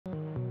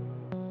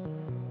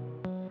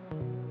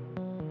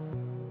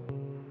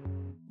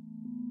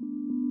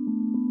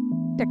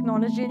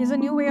technology is a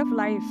new way of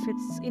life.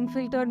 It's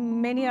infiltrated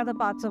many other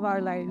parts of our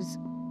lives.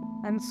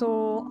 And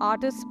so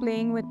artists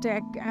playing with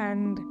tech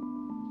and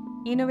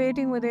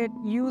innovating with it,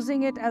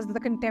 using it as the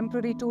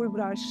contemporary tool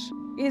brush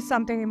is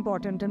something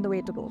important in the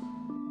way to go.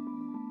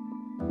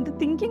 The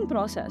thinking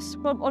process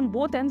on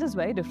both ends is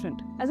very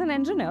different. As an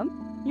engineer,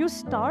 you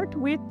start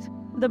with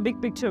the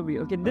big picture view.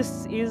 Okay,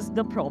 this is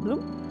the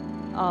problem.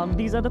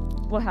 These are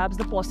perhaps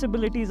the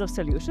possibilities of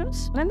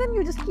solutions. And then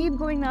you just keep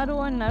going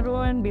narrow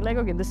and be like,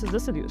 okay, this is the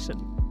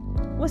solution.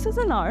 Versus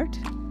an art,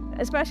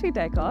 especially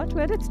tech art,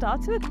 where it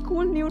starts with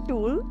cool new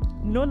tool,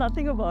 know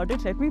nothing about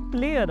it, let me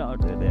play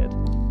around with it.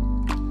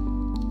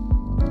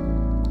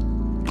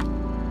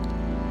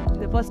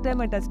 The first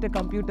time I touched a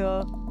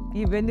computer,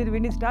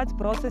 when it starts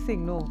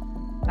processing, no,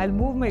 I'll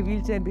move my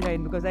wheelchair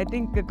behind because I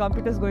think the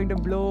computer's going to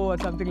blow or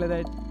something like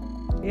that.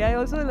 Yeah, I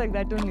also like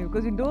that only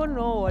because you don't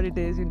know what it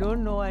is, you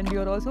don't know, and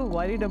you're also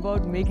worried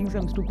about making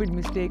some stupid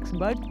mistakes,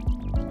 but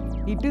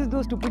it is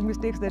those stupid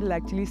mistakes that will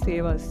actually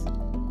save us.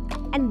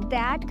 And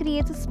that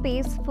creates a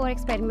space for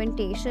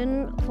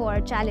experimentation, for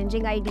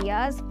challenging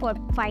ideas, for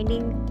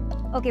finding,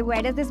 okay,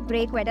 where does this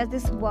break, where does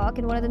this work,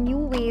 and what are the new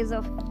ways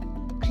of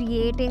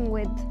creating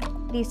with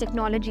these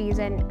technologies,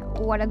 and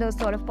what are those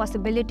sort of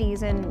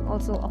possibilities and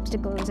also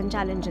obstacles and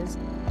challenges.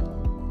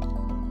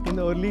 In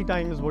the early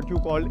times, what you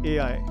called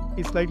AI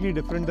is slightly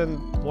different than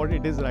what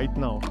it is right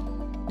now.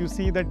 You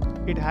see that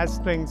it has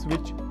strengths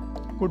which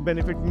could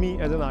benefit me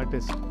as an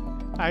artist.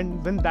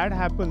 And when that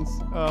happens,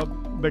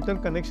 better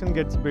connection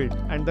gets built.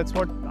 And that's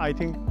what I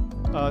think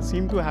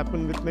seemed to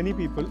happen with many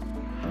people.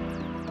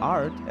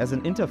 Art as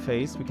an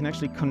interface, we can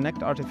actually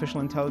connect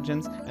artificial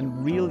intelligence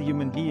and real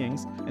human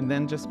beings and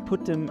then just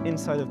put them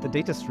inside of the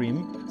data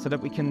stream so that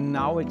we can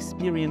now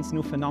experience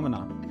new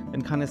phenomena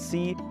and kind of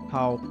see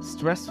how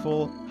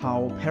stressful,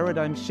 how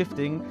paradigm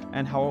shifting,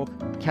 and how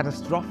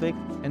catastrophic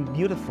and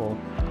beautiful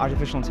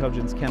artificial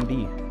intelligence can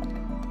be.